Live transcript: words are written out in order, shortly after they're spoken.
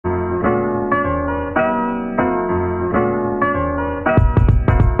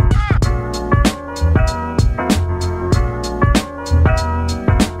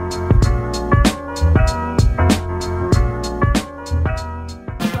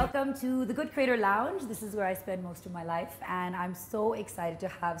welcome to the Good Creator Lounge. This is where I spend most of my life, and I'm so excited to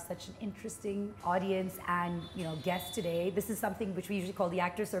have such an interesting audience and guests today. This is something which we usually call the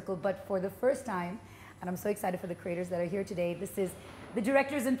Actor Circle, but for the first time, and I'm so excited for the creators that are here today, this is the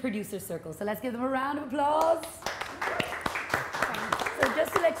Directors and Producers Circle. So let's give them a round of applause. So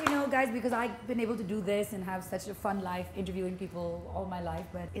just to let you know, guys, because I've been able to do this and have such a fun life interviewing people all my life,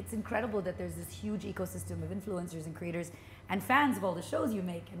 but it's incredible that there's this huge ecosystem of influencers and creators and fans of all the shows you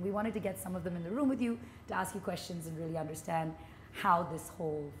make, and we wanted to get some of them in the room with you to ask you questions and really understand how this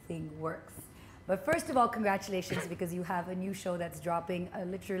whole thing works. But first of all, congratulations, because you have a new show that's dropping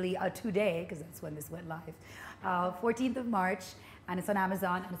literally today, because that's when this went live, 14th of March, and it's on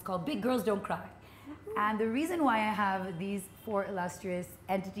Amazon, and it's called Big Girls Don't Cry. And the reason why I have these four illustrious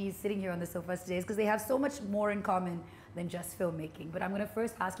entities sitting here on the sofas today is because they have so much more in common than just filmmaking. But I'm going to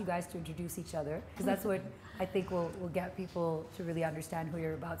first ask you guys to introduce each other, because that's what I think will get people to really understand who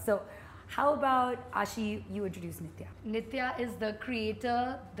you're about. So how about, Ashi, you introduce Nitya. Nitya is the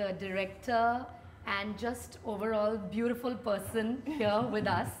creator, the director, and just overall beautiful person here with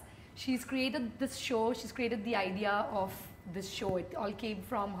us. She's created this show, she's created the idea of this show. It all came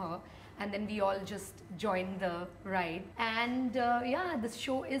from her. And then we all just joined the ride. And yeah, this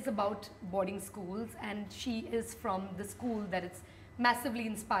show is about boarding schools, and she is from the school that it's massively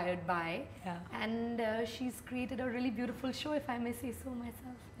inspired by. Yeah. And she's created a really beautiful show, if I may say so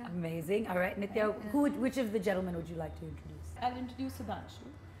myself. Yeah. Amazing. All right, Nitya, which of the gentlemen would you like to introduce? I'll introduce Sudhanshu.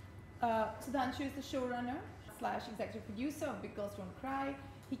 Sudhanshu is the showrunner / executive producer of Big Girls Don't Cry.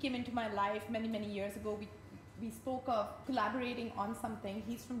 He came into my life many, many years ago. We spoke of collaborating on something.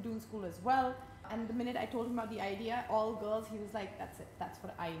 He's from Doon School as well. And the minute I told him about the idea, all girls, he was like, that's it, that's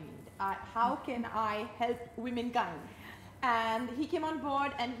what I need. How can I help womankind? And he came on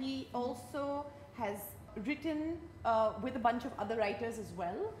board, and he also has written with a bunch of other writers as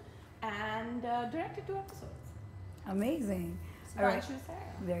well, and directed 2 episodes. Amazing. All right.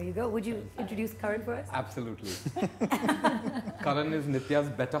 There you go. Would you introduce Karan for us? Absolutely. Karan is Nitya's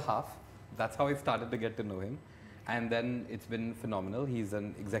better half. That's how I started to get to know him. And then it's been phenomenal. He's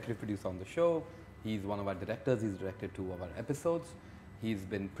an executive producer on the show. He's one of our directors. He's directed 2 of our episodes. He's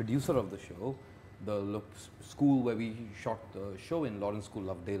been producer of the show. The school where we shot the show in, Lawrence School,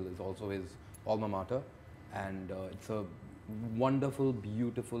 Lovedale, is also his alma mater. And it's a wonderful,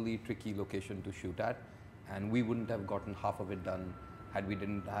 beautifully tricky location to shoot at. And we wouldn't have gotten half of it done had we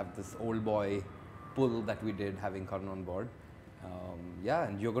didn't have this old boy pull that we did having Karan on board. Yeah,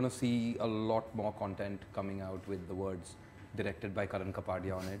 and you're going to see a lot more content coming out with the words directed by Karan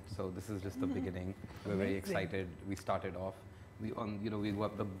Kapadia on it. So this is just the beginning. We're very excited. We started off. We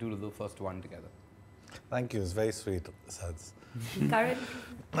worked up to do the first one together. Thank you. It's very sweet, Sads. Karan?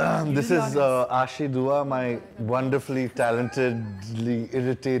 This is Ashi Dua, my wonderfully, talentedly,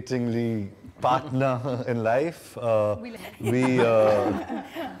 irritatingly partner in life.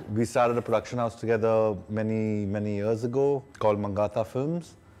 We started a production house together many years ago called Mangata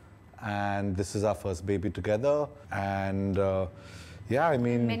Films, and this is our first baby together. And yeah, I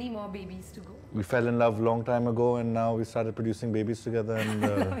mean, many more babies to go. We fell in love a long time ago, and now we started producing babies together.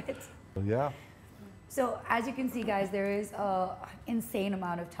 And yeah. So as you can see, guys, there is an insane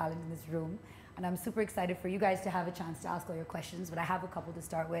amount of talent in this room. And I'm super excited for you guys to have a chance to ask all your questions, but I have a couple to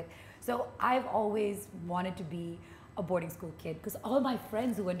start with. So I've always wanted to be a boarding school kid, because all my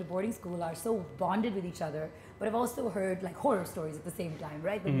friends who went to boarding school are so bonded with each other, but I've also heard like horror stories at the same time,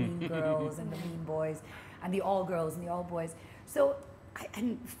 right? The mean girls and the mean boys, and the all girls and the all boys. So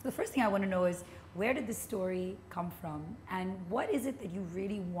and the first thing I want to know is, where did this story come from, and what is it that you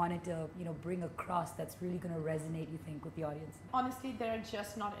really wanted to bring across that's really going to resonate, you think, with the audience? Honestly, there are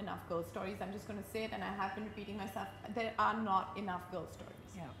just not enough girl stories. I'm just going to say it, and I have been repeating myself. There are not enough girl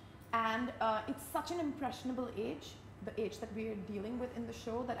stories. Yeah. And it's such an impressionable age, the age that we are dealing with in the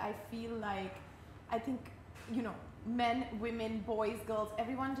show, that I feel like, I think, men, women, boys, girls,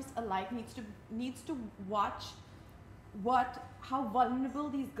 everyone just alike needs to watch how vulnerable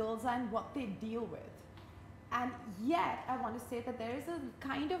these girls are and what they deal with. And yet, I want to say that there is a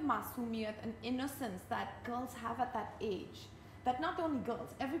kind of masumiyat and innocence that girls have at that age, that not only girls,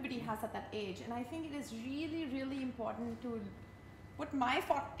 everybody has at that age. And I think it is really, really important to put my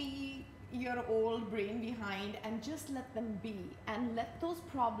 40-year-old brain behind and just let them be, and let those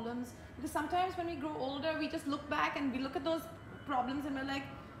problems, because sometimes when we grow older, we just look back and we look at those problems and we're like,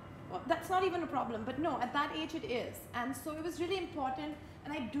 well, that's not even a problem. But no, at that age it is. And so it was really important,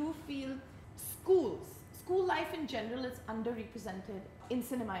 and I do feel school life in general is underrepresented in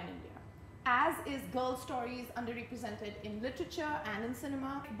cinema in India, as is girl stories underrepresented in literature and in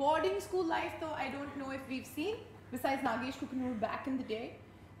cinema. Boarding school life, though, I don't know if we've seen, besides Nagesh Kukunur back in the day.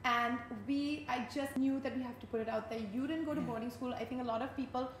 And I just knew that we have to put it out there. You didn't go to boarding school. I think a lot of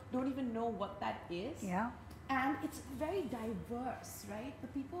people don't even know what that is. Yeah. And it's very diverse, right? The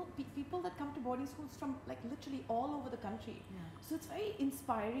people that come to boarding schools from like literally all over the country. Yeah. So it's very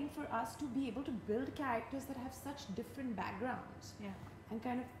inspiring for us to be able to build characters that have such different backgrounds. Yeah. And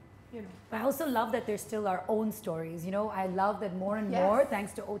kind of, you know. I also love that there's still our own stories. You know, I love that more and Yes. more,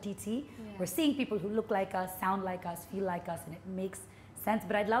 thanks to OTT, we're seeing people who look like us, sound like us, feel like us, and it makes sense.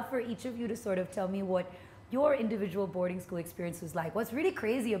 But I'd love for each of you to sort of tell me what your individual boarding school experience was like. What's really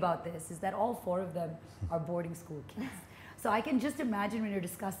crazy about this is that all 4 of them are boarding school kids. So I can just imagine when you're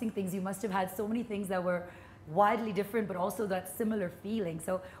discussing things, you must have had so many things that were widely different, but also that similar feeling.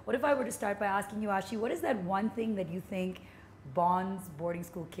 So what if I were to start by asking you, Ashi, what is that one thing that you think bonds boarding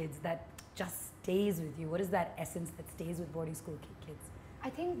school kids that just stays with you? What is that essence that stays with boarding school kids? I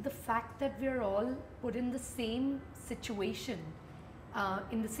think the fact that we're all put in the same situation,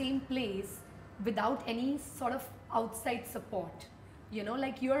 in the same place, without any sort of outside support. You know,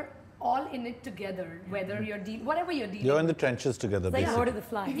 like you're all in it together, whether you're whatever you're dealing You're in the trenches together, It's like basically. Lord of the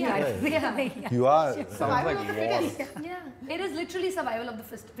Flies. Yeah. You are. Sounds like war. Yeah, it is literally survival of the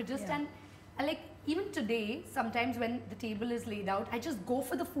fittest. Yeah. And like even today, sometimes when the table is laid out, I just go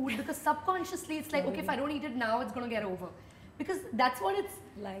for the food because subconsciously it's like, okay, if I don't eat it now, it's going to get over. Because that's what it's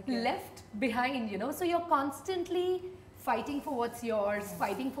Like, left behind, you know. So you're constantly fighting for what's yours,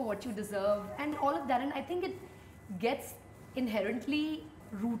 fighting for what you deserve, and all of that. And I think it gets inherently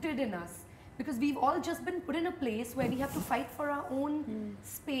rooted in us because we've all just been put in a place where we have to fight for our own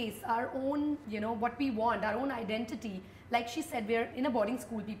space, our own, you know, what we want, our own identity. Like she said, we're in a boarding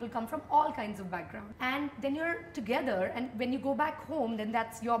school, people come from all kinds of backgrounds. And then you're together, and when you go back home, then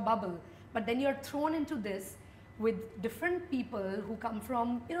that's your bubble. But then you're thrown into this with different people who come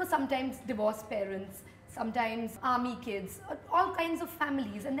from, you know, sometimes divorced parents, sometimes army kids, all kinds of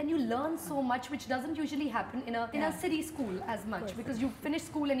families, and then you learn so much, which doesn't usually happen in a city school as much, because you finish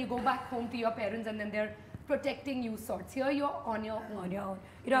school and you go back home to your parents and then they're protecting you sorts. Here you're on your own. On your own.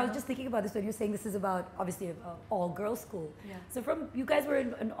 You know, I was just thinking about this when you're saying this is about, obviously, an all-girls school. Yeah. So you guys were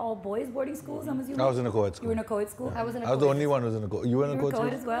in an all-boys boarding schools, I'm assuming? I was in a co-ed school. You were in a co-ed school? I was in a I was the co-ed only one who was in a co-ed. You were in a You were co-ed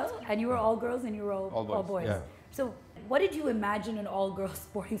co-ed school? as well? And you were all girls and you were all boys? Yeah. So what did you imagine an all-girls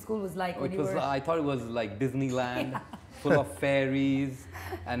boarding school was like when It you was, were... I thought it was like Disneyland, full of fairies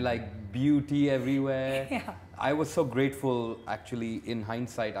and like beauty everywhere. Yeah. I was so grateful, actually, in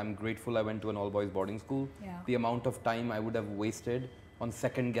hindsight, I'm grateful I went to an all-boys boarding school. Yeah. The amount of time I would have wasted on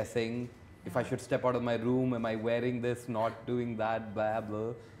second guessing if I should step out of my room, am I wearing this, not doing that, blah,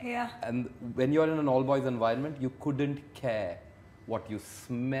 blah. Yeah. And when you're in an all-boys environment, you couldn't care what you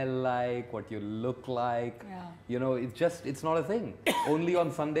smell like, what you look like. Yeah. You know, it's not a thing. Only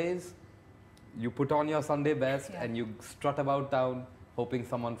on Sundays, you put on your Sunday best and you strut about town hoping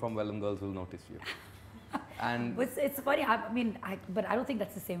someone from Wellham Girls will notice you. And It's funny, but I don't think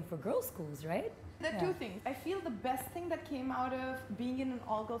that's the same for girls' schools, right? There are two things. I feel the best thing that came out of being in an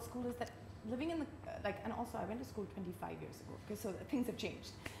all-girls school is that living in the, and also I went to school 25 years ago, okay, so things have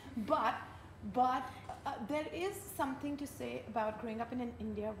changed. But there is something to say about growing up in an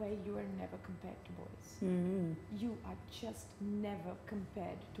India where you are never compared to boys. Mm-hmm. You are just never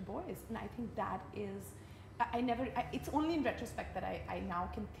compared to boys. And I think that is, it's only in retrospect that I now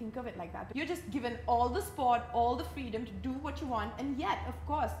can think of it like that. You're just given all the support, all the freedom to do what you want, and yet, of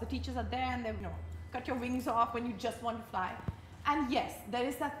course, the teachers are there and they, cut your wings off when you just want to fly. And yes, there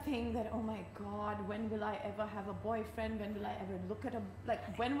is that thing that, oh my God, when will I ever have a boyfriend? When will I ever look at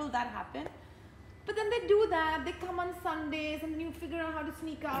when will that happen? But then they do that, they come on Sundays and you figure out how to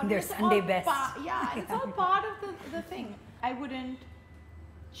sneak out. Their It's Sunday all best. It's all part of the thing. I wouldn't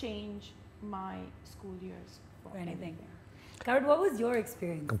change my school years for anything. Karan, what was your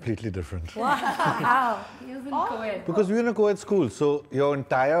experience? Completely different. Wow. He was in co-ed. Because we were in a co-ed school, so your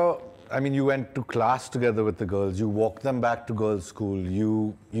entire, you went to class together with the girls, you walked them back to girls' school,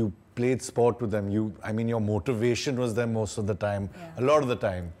 you played sport with them, your motivation was there most of the time, a lot of the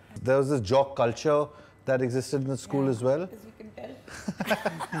time. There was this jock culture that existed in the school as well. As you can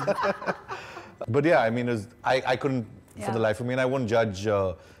tell. But yeah, I couldn't, for the life of me, and I won't judge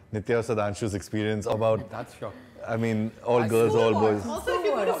Nitya or Sudhanshu's experience about, that's shocking. all girls, all boys. Also, if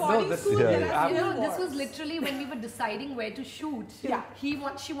you go to boarding school, there are This was literally when we were deciding where to shoot. Yeah.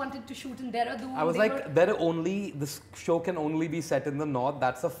 She wanted to shoot in Dehradun. I was like, this show can only be set in the north,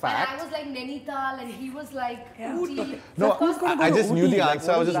 that's a And fact. I was like Nainital, and he was like Ooty. No, who's gonna go I to just knew Ooty? the Like, answer.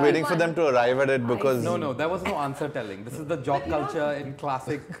 what I was is just that? waiting for them to arrive at it because... No, there was no answer telling. This is the jock culture in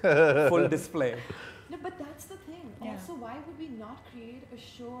classic full display. No, but that's the thing. Yeah. Also, why would we not create a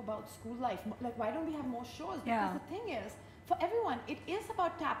show about school life? Like, why don't we have more shows? Because Yeah. the thing is, for everyone, it is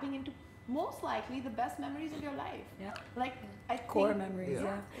about tapping into most likely the best memories of your life. Yeah. Like, I Core think, memories,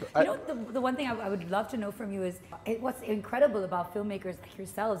 Yeah. yeah. You know, the one thing I would love to know from you is, what's incredible about filmmakers like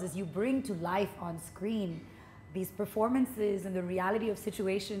yourselves is you bring to life on screen these performances and the reality of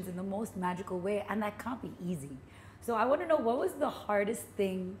situations in the most magical way, and that can't be easy. So I want to know, what was the hardest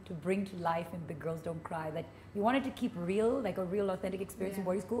thing to bring to life in Big Girls Don't Cry that you wanted to keep real, like a real authentic experience in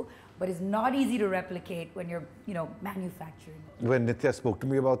boarding school, but it's not easy to replicate when you're, you know, manufacturing? When Nitya spoke to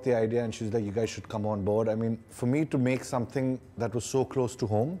me about the idea and she's like, you guys should come on board. I mean, for me to make something that was so close to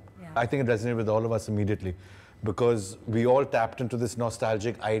home, I think it resonated with all of us immediately, because we all tapped into this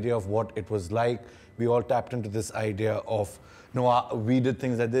nostalgic idea of what it was like. We all tapped into this idea of, no, we did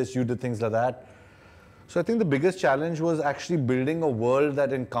things like this, you did things like that. So I think the biggest challenge was actually building a world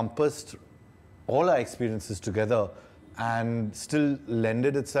that encompassed all our experiences together and still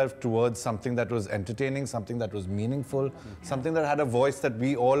lended itself towards something that was entertaining, something that was meaningful, something that had a voice that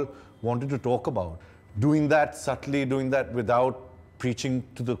we all wanted to talk about. Doing that subtly, doing that without preaching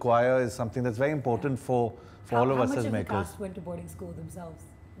to the choir is something that's very important for all of us as makers. How much of the cast went to boarding school themselves?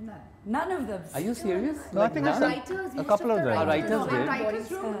 None. None of them. Are you serious? No, I think The none? writers, A couple of them. Our writers No, did. our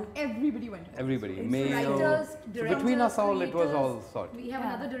writers room, everybody went to Everybody. Writers, Mayo. So directors, between us all, it was creators. all sort. We have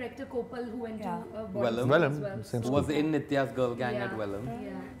Yeah. another director, Kopal, who went Yeah. to Vellum. boarding school as Vellum, well. same Was in Nitya's girl gang Yeah. at Vellum.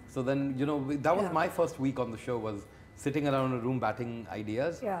 Yeah. So then, you know, that was Yeah. my first week on the show, was sitting around a room batting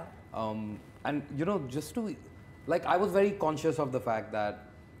ideas. Yeah. And, you know, just to, like, I was very conscious of the fact that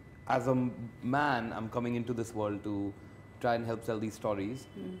as a man, I'm coming into this world to try and help tell these stories.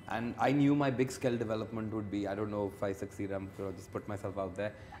 And I knew my big scale development would be, I don't know if I succeed, I'm going to just put myself out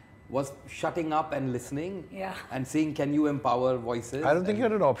there, was shutting up and listening and seeing, can you empower voices? I don't think you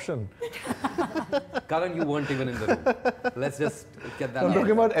had an option. Karan, you weren't even in the room. Let's just get that I'm out.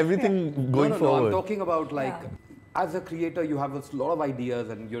 talking about everything going no, forward. I'm talking about, like, as a creator, you have a lot of ideas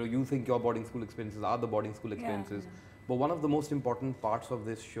and you think your boarding school experiences are the boarding school experiences. But one of the most important parts of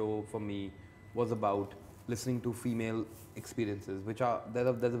this show for me was about listening to female experiences, which are,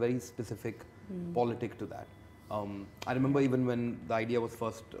 there's a very specific politic to that. I remember even when the idea was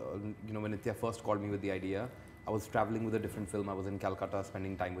first, you know, when Nitya first called me with the idea, I was traveling with a different film. I was in Calcutta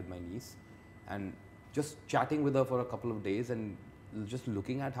spending time with my niece and just chatting with her for a couple of days and just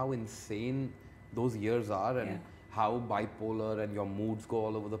looking at how insane those years are and how bipolar and your moods go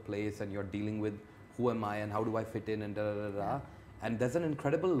all over the place and you're dealing with who am I and how do I fit in and da-da-da-da. And there's an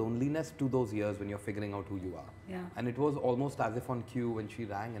incredible loneliness to those years when you're figuring out who you are. Yeah. And it was almost as if on cue when she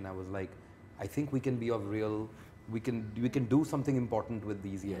rang and I was like, I think we can be of real, we can do something important with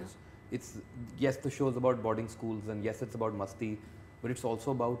these years. It's, yes, the show's about boarding schools and yes, it's about Masti, but it's also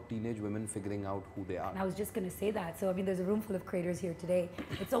about teenage women figuring out who they are. And I was just going to say that. So, I mean, there's a room full of creators here today.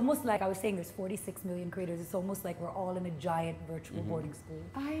 It's almost like, I was saying there's 46 million creators. It's almost like we're all in a giant virtual boarding school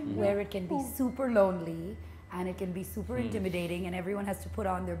where it can be super lonely and it can be super intimidating and everyone has to put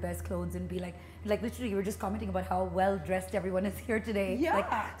on their best clothes and be like literally you were just commenting about how well dressed everyone is here today. Yeah. Like,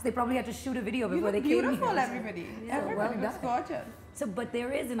 so they probably had to shoot a video You before look they came beautiful, here. everybody. Yeah, Everybody well looks done. gorgeous. So, but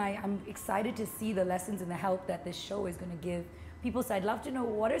there is, and I'm excited to see the lessons and the help that this show is going to give people. So I'd love to know,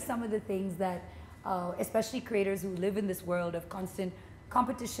 what are some of the things that, especially creators who live in this world of constant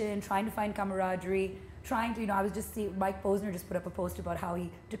competition, trying to find camaraderie, trying to, you know, I was just seeing, Mike Posner just put up a post about how he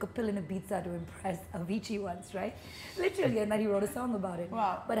took a pill in Ibiza to impress Avicii once, right? Literally, and then he wrote a song about it.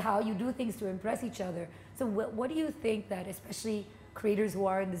 Wow. But how you do things to impress each other. So what do you think that especially creators who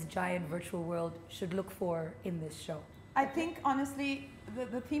are in this giant virtual world should look for in this show? I think honestly,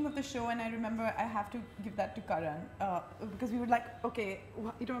 the theme of the show, and I remember I have to give that to Karan because we were like, okay,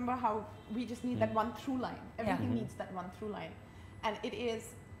 you remember how we just need that one through line. Everything needs that one through line, and it is,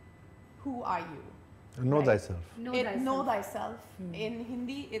 who are you? Know Right. thyself. Know thyself. In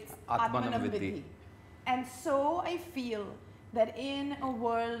Hindi, it's Atmanam Atmanam Vidhi. Vidhi. And so I feel that in a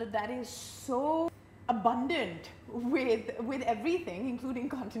world that is so abundant with everything, including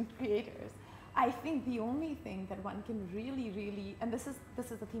content creators, I think the only thing that one can really, and this is the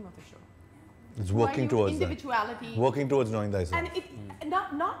theme of the show. It's Who are working you? towards that. Individuality. Working towards knowing thyself. And it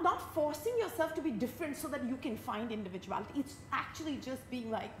not forcing yourself to be different so that you can find individuality. It's actually just being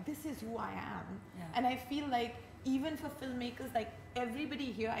like, this is who I am. Yeah. And I feel like even for filmmakers, like everybody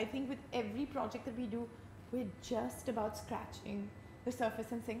here, I think with every project that we do, we're just about scratching the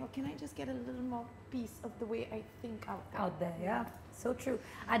surface and saying, oh, can I just get a little more piece of the way I think out there? Yeah, so true.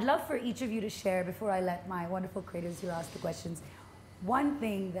 I'd love for each of you to share, before I let my wonderful creators here ask the questions, one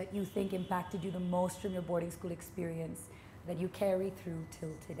thing that you think impacted you the most from your boarding school experience that you carry through till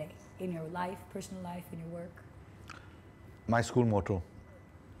today, in your life, personal life, in your work? My school motto,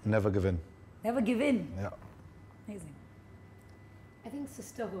 never give in. Never give in. Yeah. Amazing. think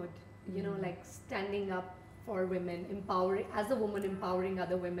sisterhood, you know, like standing up for women, empowering, as a woman empowering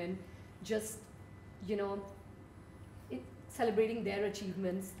other women, just, you know, celebrating their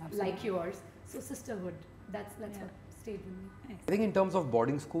achievements like yours. So sisterhood, that's what stayed with me. I think in terms of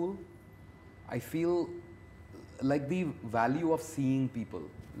boarding school, I feel like the value of seeing people,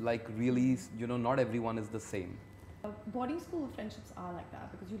 like really, you know, not everyone is the same. Boarding school friendships are like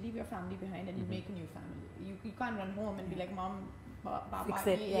that because you leave your family behind and you make a new family. You can't run home and be like, Mom, Papa,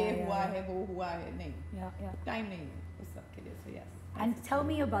 ye hua hai, wo hua hai. Nahin. Time nahi hai us sab ke liye. So yes. And tell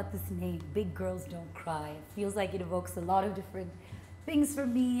me about this name, Big Girls Don't Cry. It feels like it evokes a lot of different things for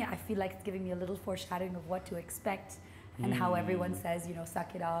me. I feel like it's giving me a little foreshadowing of what to expect and how everyone says, you know,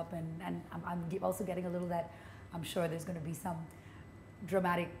 suck it up. And I'm also getting a little that I'm sure there's going to be some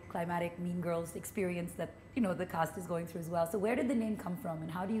dramatic, climatic, Mean Girls experience that, you know, the cast is going through as well. So where did the name come from and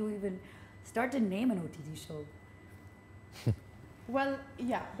how do you even start to name an OTT show? Well,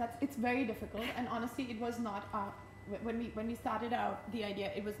 yeah, it's very difficult. And honestly, it was not when we started out, the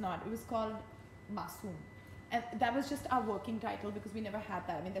idea, it was called Masoom. And that was just our working title because we never had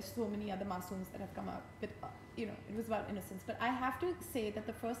that. I mean, there's so many other Masooms that have come out, but you know, it was about innocence. But I have to say that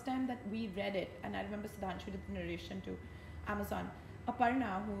the first time that we read it, and I remember Sudhanshu did the narration to Amazon,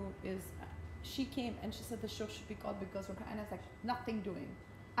 Aparna, who is, she came and she said the show should be called Big Girls Don't Cry, and I was like, nothing doing.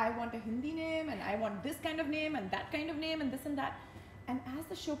 I want a Hindi name, and I want this kind of name, and that kind of name, and this and that. And as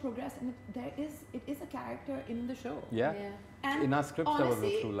the show progressed, and it is a character in the show. Yeah. And in our script, honestly, there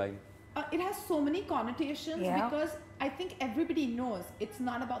was a through line. It has so many connotations because I think everybody knows it's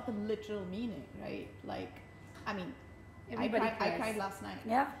not about the literal meaning, right? Like, I mean, I cried last night.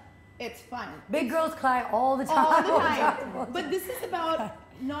 Yeah. It's fun. Big girls cry all the time. All the time. But this is about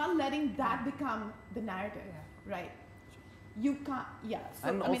not letting that become the narrative, right? You can't, So,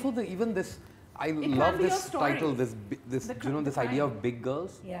 and also even this, I love this title, this you know, this idea of big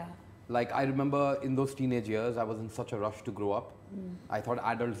girls. Yeah. Like I remember in those teenage years, I was in such a rush to grow up. I thought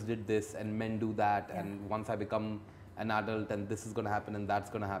adults did this and men do that, and once I become an adult and this is going to happen and that's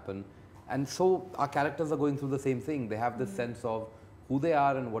going to happen. And so our characters are going through the same thing. They have this sense of who they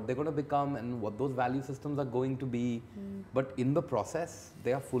are and what they're going to become and what those value systems are going to be. But in the process,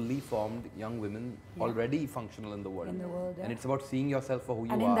 they are fully formed young women already functional in the world. And it's about seeing yourself for who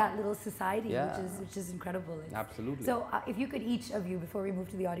you are. And in that little society, which is incredible. Absolutely. So if you could each of you, before we move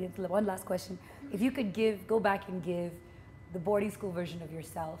to the audience, one last question. If you could go back and give the boarding school version of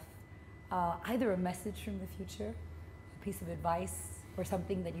yourself, either a message from the future, a piece of advice, or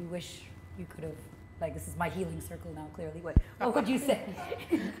something that you wish you could have, like, this is my healing circle now, clearly. What would you say?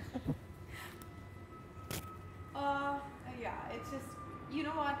 Yeah, it's just, you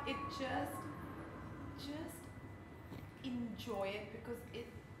know what, it just enjoy it because it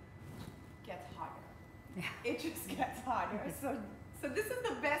gets harder. Yeah. It just gets harder. So this is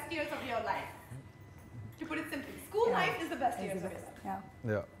the best years of your life. To put it simply, school life is the best years of your life.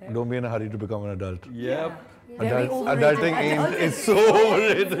 Yeah. Don't be in a hurry to become an adult. Yep. Adulting is so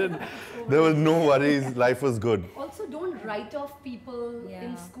overrated. There was no worries. Life was good. Also, don't write off people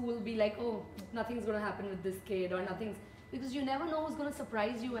in school. Be like, oh, nothing's going to happen with this kid or nothing's... Because you never know who's going to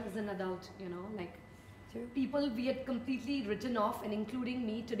surprise you as an adult, you know, like... People we had completely written off, and including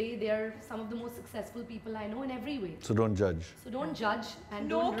me today, they are some of the most successful people I know in every way. So don't judge. So don't judge and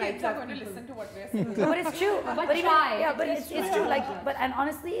no don't kids are going to listen to what we're saying. But it's true. But try. Yeah, but it's true. Like, and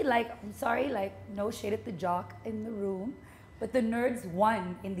honestly, like, I'm sorry, like, no shade at the jock in the room, but the nerds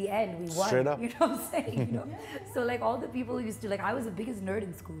won in the end. We won. Straight up. You know what I'm saying? You know? So like all the people who used to, like, I was the biggest nerd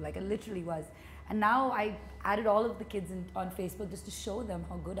in school. Like I literally was. And now I added all of the kids on Facebook just to show them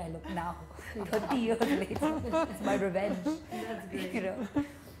how good I look now, 30 years later. It's my revenge. That's great. You know.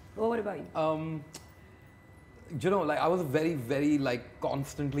 Well, what about you? You know, like I was a very, very like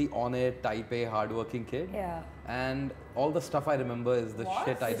constantly on it, type A, hardworking kid. Yeah. And all the stuff I remember is the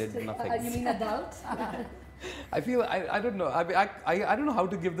shit I did nothing. You mean adult? I feel, I don't know. I don't know how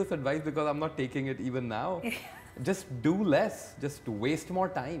to give this advice because I'm not taking it even now. Just do less. Just waste more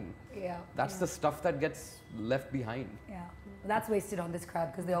time. Yeah. That's the stuff that gets left behind. Yeah. Well, that's wasted on this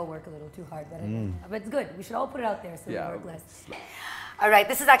crowd because they all work a little too hard. But it's good. We should all put it out there so we work less. All right,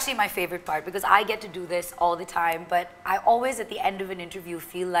 this is actually my favorite part because I get to do this all the time, but I always at the end of an interview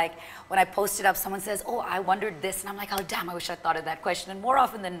feel like when I post it up, someone says, oh, I wondered this, and I'm like, oh, damn, I wish I thought of that question. And more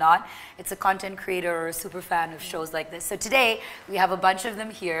often than not, it's a content creator or a super fan of shows like this. So today, we have a bunch of them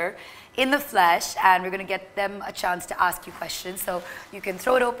here in the flesh, and we're going to get them a chance to ask you questions. So you can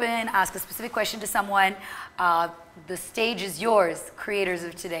throw it open, ask a specific question to someone. The stage is yours, creators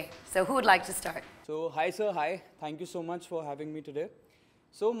of today. So who would like to start? So, hi sir, hi. Thank you so much for having me today.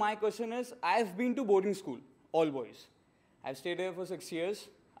 So my question is, I've been to boarding school, all boys. I've stayed here for 6 years.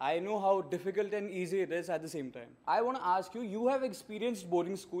 I know how difficult and easy it is at the same time. I want to ask you, you have experienced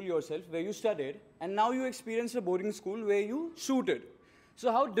boarding school yourself where you studied, and now you experienced a boarding school where you shooted.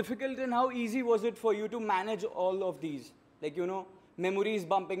 So how difficult and how easy was it for you to manage all of these? Like, you know, memories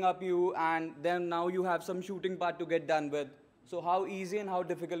bumping up you, and then now you have some shooting part to get done with. So how easy and how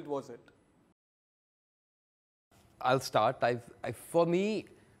difficult was it? I'll start. For me,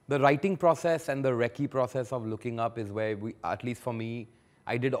 the writing process and the recce process of looking up is where at least for me,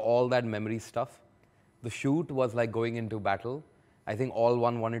 I did all that memory stuff. The shoot was like going into battle. I think all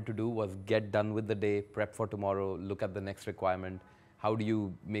one wanted to do was get done with the day, prep for tomorrow, look at the next requirement. How do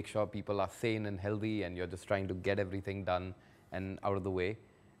you make sure people are sane and healthy, and you're just trying to get everything done and out of the way.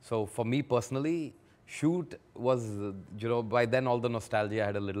 So for me personally, shoot was, you know, by then all the nostalgia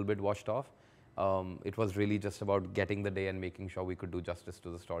had a little bit washed off. It was really just about getting the day and making sure we could do justice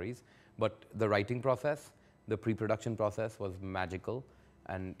to the stories. But the writing process, the pre-production process was magical,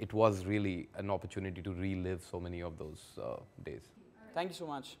 and it was really an opportunity to relive so many of those days. Thank you so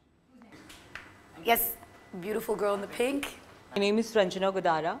much. Yes, beautiful girl in the pink. My name is Ranjana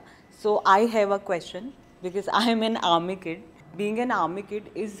Godara. So I have a question because I am an army kid. Being an army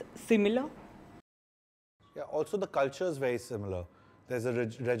kid is similar. Yeah, also the culture is very similar. There's a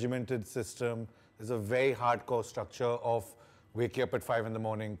regimented system. There's a very hardcore structure of waking up at 5 in the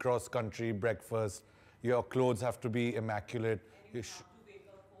morning, cross country, breakfast. Your clothes have to be immaculate. You have to wake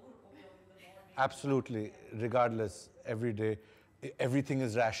up 4 o'clock in the morning. Absolutely, regardless, every day. Everything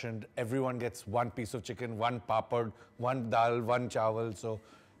is rationed. Everyone gets one piece of chicken, one papad, one dal, one chawal. So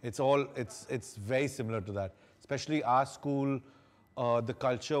it's very similar to that. Especially our school, the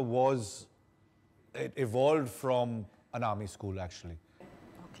culture it evolved from an army school actually.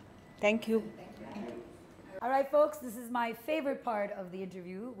 Okay. Thank you. All right, folks, this is my favorite part of the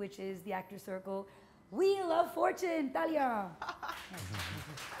interview, which is the actor circle. Wheel of Fortune, Talia.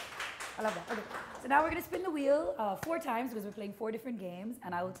 I love that. Okay, so now we're going to spin the wheel 4 times because we're playing 4 different games,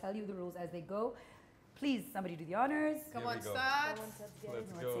 and I will tell you the rules as they go. Please, somebody do the honors. Come on, start.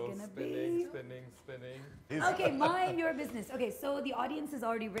 Let's What's go. it gonna be? Spinning. Okay, mind your business. Okay, so the audience has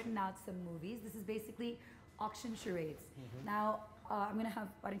already written out some movies. This is basically auction charades. Now, I'm going to have,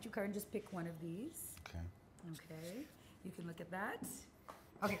 why don't you, Karan, just pick one of these. Okay. Okay, you can look at that.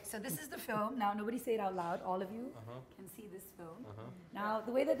 Okay, so this is the film. Now, nobody say it out loud. All of you can see this film. Now,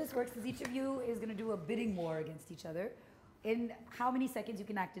 the way that this works is each of you is going to do a bidding war against each other in how many seconds you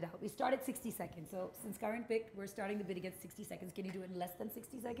can act it out. We start at 60 seconds. So, since Karan picked, we're starting the bid against 60 seconds. Can you do it in less than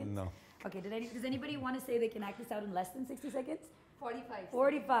 60 seconds? No. Okay, does anybody want to say they can act this out in less than 60 seconds? 45.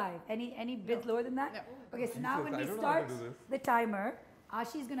 45. Any bids lower than that? No. Okay, so now when we start the timer,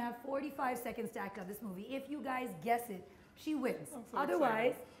 Ashi's going to have 45 seconds to act out this movie. If you guys guess it, she wins.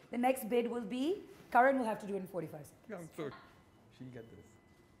 Otherwise, the next bid will be, Karan will have to do it in 45 seconds. I'm so, she'll get this.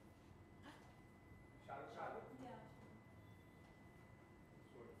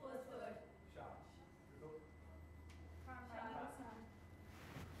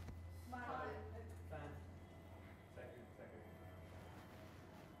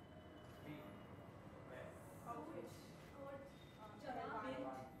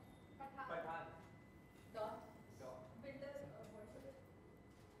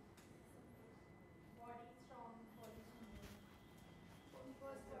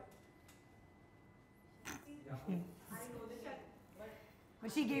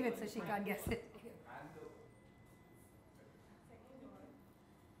 But she gave it, so she can't guess it.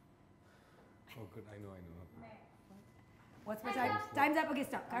 Oh, good. I know. What's my time? Time's up. Okay,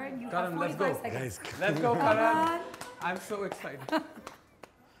 stop. Karan, you Karan, have let's 45 go. seconds. Let's go, Come Karan. on. I'm so excited. 3,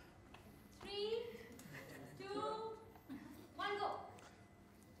 2, 1, go.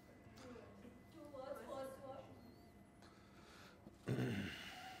 2 words, first word.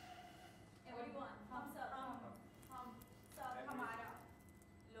 Hey, what do you want? Thumbs up. Hamara.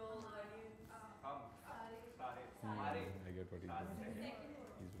 Log. I get what he's doing. Second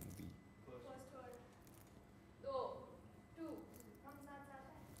word. He's doing B. First word. Do. 2.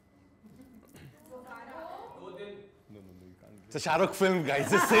 No, you can't It's a Shah Rukh film, guys.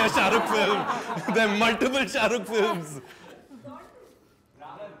 Just say a Shah Rukh film. There are multiple Shah Rukh films.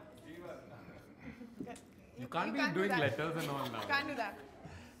 You can't be doing letters and all now. Can't do that.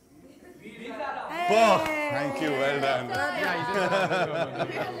 Oh, thank you. Well done.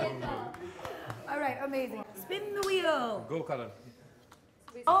 All right, amazing. Spin the wheel. Go, Karan.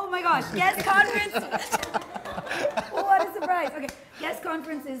 Oh my gosh, guest conference. What a surprise. Okay, guest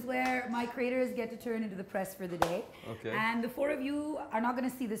conference is where my creators get to turn into the press for the day. Okay. And the 4 of you are not going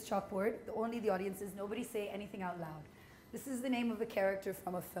to see this chalkboard. Only the audience is. Nobody say anything out loud. This is the name of a character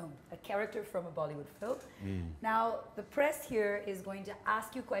from a film, a character from a Bollywood film. Now, the press here is going to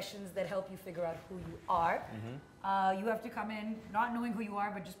ask you questions that help you figure out who you are. You have to come in not knowing who you are,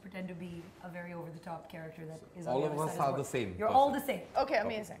 but just pretend to be a very over-the-top character that is on All the of other us side are the the same You're person. all the same. Okay,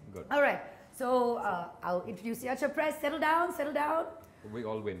 amazing. Good. All right. So I'll introduce you. Acha, press, settle down, settle down. We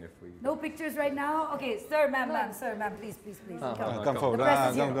all win if we. No pictures right now. Okay, sir, ma'am, sir, ma'am, please, please, please. Come The forward. press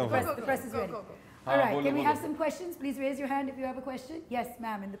is here. Come, The come. press, the press is Go, ready. go, go. All right, bolo, can we have bolo. some questions? Please raise your hand if you have a question. Yes,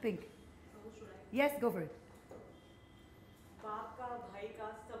 ma'am, in the pink. Yes, go for it. बाप का भाई का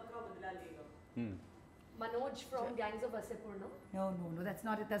सबका बदला लेगा Manoj from Gangs of Wasseypur, no? No, that's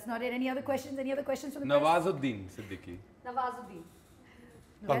not it. That's not it. Any other questions? Any other questions from the press? Nawazuddin Siddiqui. Nawazuddin.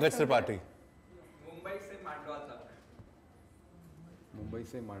 Pankaj Tripathi. Mumbai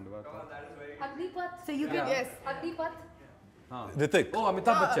se Mandwa tha. Agnipath. So you can. Yes. Agnipath. Ritik. Oh,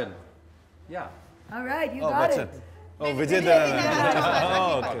 Amitabh Bachchan. Yeah. All right, you Oh, got Bachchan. it. Oh, Vijay Devarkonda.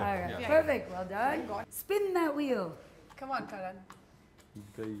 Oh, okay. All right, Yeah. perfect. Well done. Spin that wheel. Come on, Karan.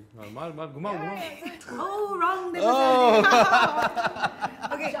 Mar, ghuma, ghuma. Oh, wrong. This is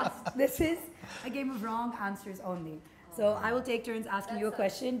okay. This is a game of wrong answers only. So I will take turns asking you a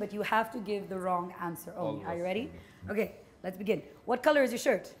question, but you have to give the wrong answer only. Are you ready? Okay, let's begin. What color is your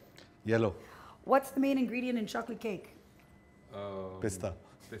shirt? Yellow. What's the main ingredient in chocolate cake? Pista.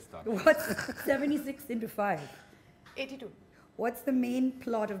 Pista. What's 76 into 5? 82. What's the main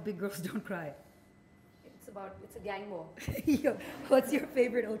plot of Big Girls Don't Cry? It's a gang war. Yo, what's your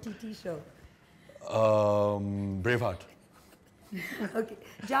favorite OTT show? Braveheart. Okay.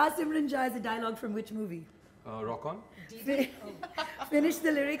 Ja Simran Ja is a dialogue from which movie? Rock on. Finish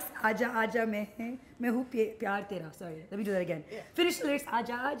the lyrics. Aja Aja mein hu pyar tera. Sorry, let me do that again. Finish the lyrics.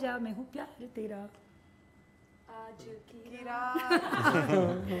 Aja Aja mein hu pyar tera.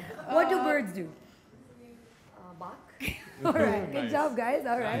 What do birds do? Bark. All right, good job, guys.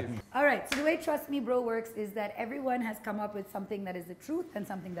 All right. All right, so the way Trust Me Bro works is that everyone has come up with something that is the truth and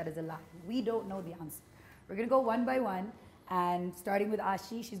something that is a lie. We don't know the answer. We're going to go one by one, and starting with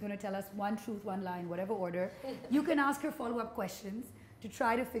Ashi, she's going to tell us one truth, one lie in whatever order. You can ask her follow-up questions to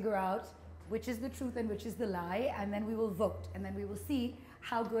try to figure out which is the truth and which is the lie, and then we will vote, and then we will see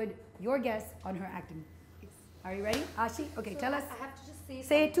how good your guess on her acting is. Are you ready? Ashi, okay, tell us. I have to just say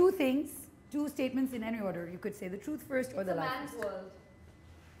Say two things. Two statements in any order. You could say the truth first or the it's a lie man's first. world.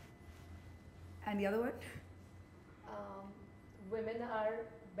 And the other one? Women are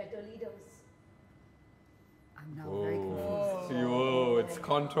better leaders. I'm now very confused. Yo, it's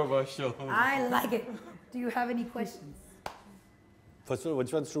controversial. I like it. Do you have any questions? First of all,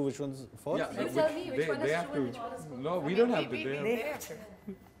 which one's true, which one's false? Yeah, You tell me which one is have true and to. which one is false. No, we don't have to. They have. They have to.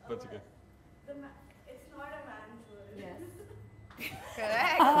 That's okay. It's not a man's world. Yes.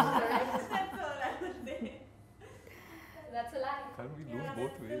 Correct. That's all I would say. That's a lie. Can't we lose Yeah,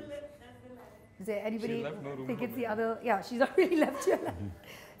 both that's ways? the lie. Is there anybody She left no room think for it's me. the other? Yeah, she's already left you.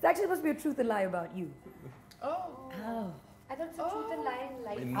 It's actually supposed to be a truth and lie about you. Oh. Oh. I thought it's a truth and lie in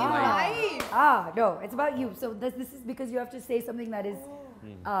life. In Life. No, it's about you. So this is because you have to say something that is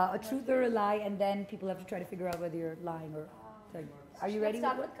a truth or a lie, and then people have to try to figure out whether you're lying or telling. Are you ready?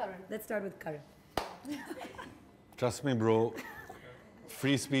 Let's start with with Karan. Let's start with Karan. Trust me, bro.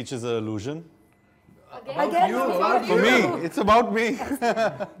 Free speech is an illusion. Again, it's about For me, it's about me.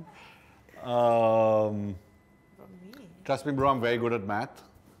 Trust me, bro, I'm very good at math.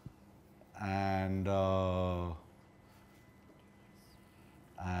 And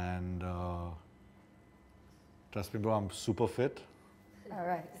trust me, bro, I'm super fit. All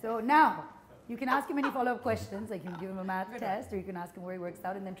right. So now you can ask him any follow-up questions. Like you can give him a math test, or you can ask him where he works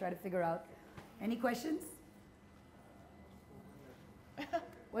out, and then try to figure out. Any questions?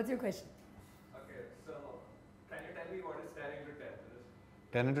 What's your question? Okay, so can you tell me what is 10 into 10 is?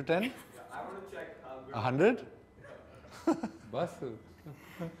 10 into 10? Yeah, I want to check how good. 100? Basu.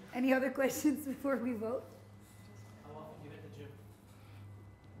 Any other questions before we vote? How often you hit the gym?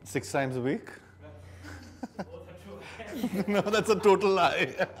 6 times a week? Both are true. No, that's a total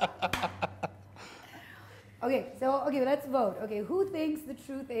lie. Okay, let's vote. Okay, who thinks the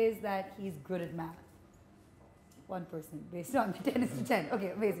truth is that he's good at math? One person, based on the 10 is to 10. Okay,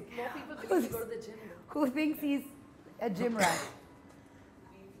 amazing. More people believe you go to the gym. Who thinks he's a gym rat?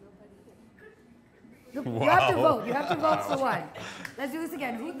 Look, you have to vote. You have to vote for one. Let's do this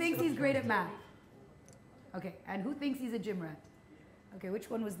again. Who thinks he's great at math? Okay, and who thinks he's a gym rat? Okay, which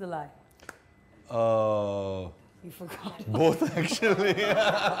one was the lie? You forgot. Both actually.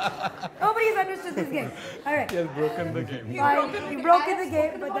 Nobody's understood this game. All right. He has broken the game. Fine. You've broken the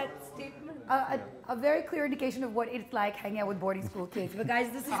game, but that. Statement. a very clear indication of what it's like hanging out with boarding school kids. But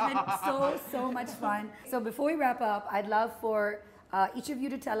guys, this has been so much fun. So before we wrap up, I'd love for each of you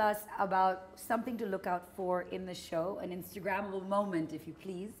to tell us about something to look out for in the show, an Instagrammable moment, if you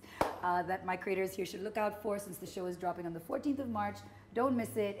please, that my creators here should look out for since the show is dropping on the 14th of March. Don't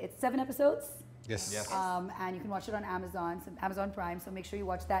miss it. It's 7 episodes. Yes. And you can watch it on Amazon, Amazon Prime, so make sure you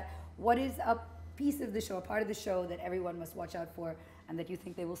watch that. What is a piece of the show, a part of the show that everyone must watch out for and that you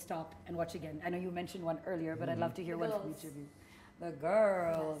think they will stop and watch again? I know you mentioned one earlier, but I'd love to hear one from each of you. The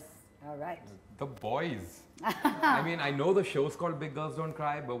girls. All right. The boys. I mean, I know the show's called Big Girls Don't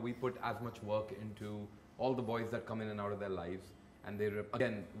Cry, but we put as much work into all the boys that come in and out of their lives. And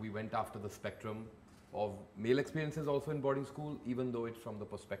again, we went after the spectrum of male experiences also in boarding school, even though it's from the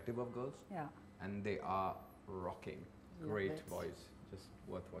perspective of girls. Yeah. And they are rocking. Great boys. Just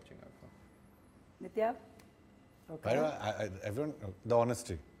worth watching out for. Nitya? By the way, everyone, the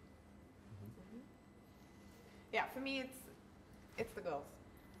honesty. Yeah, for me, it's the girls.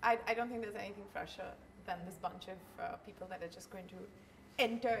 I don't think there's anything fresher than this bunch of people that are just going to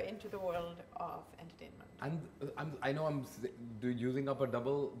enter into the world of entertainment. And I know I'm using up a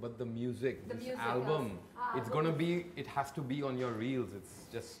double, but the music, this album, it's gonna be, it has to be on your reels. It's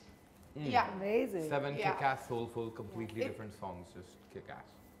just Yeah, amazing. 7 kick-ass, soulful, completely different songs, just kick-ass.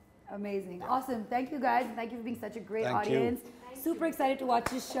 Amazing. Awesome. Thank you guys. And thank you for being such a great Thank audience. you. Super excited to watch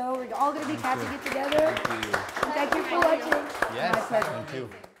this show. We're all going to be catching it together. Thank you. And thank you for watching. Yes. My pleasure. Thank you.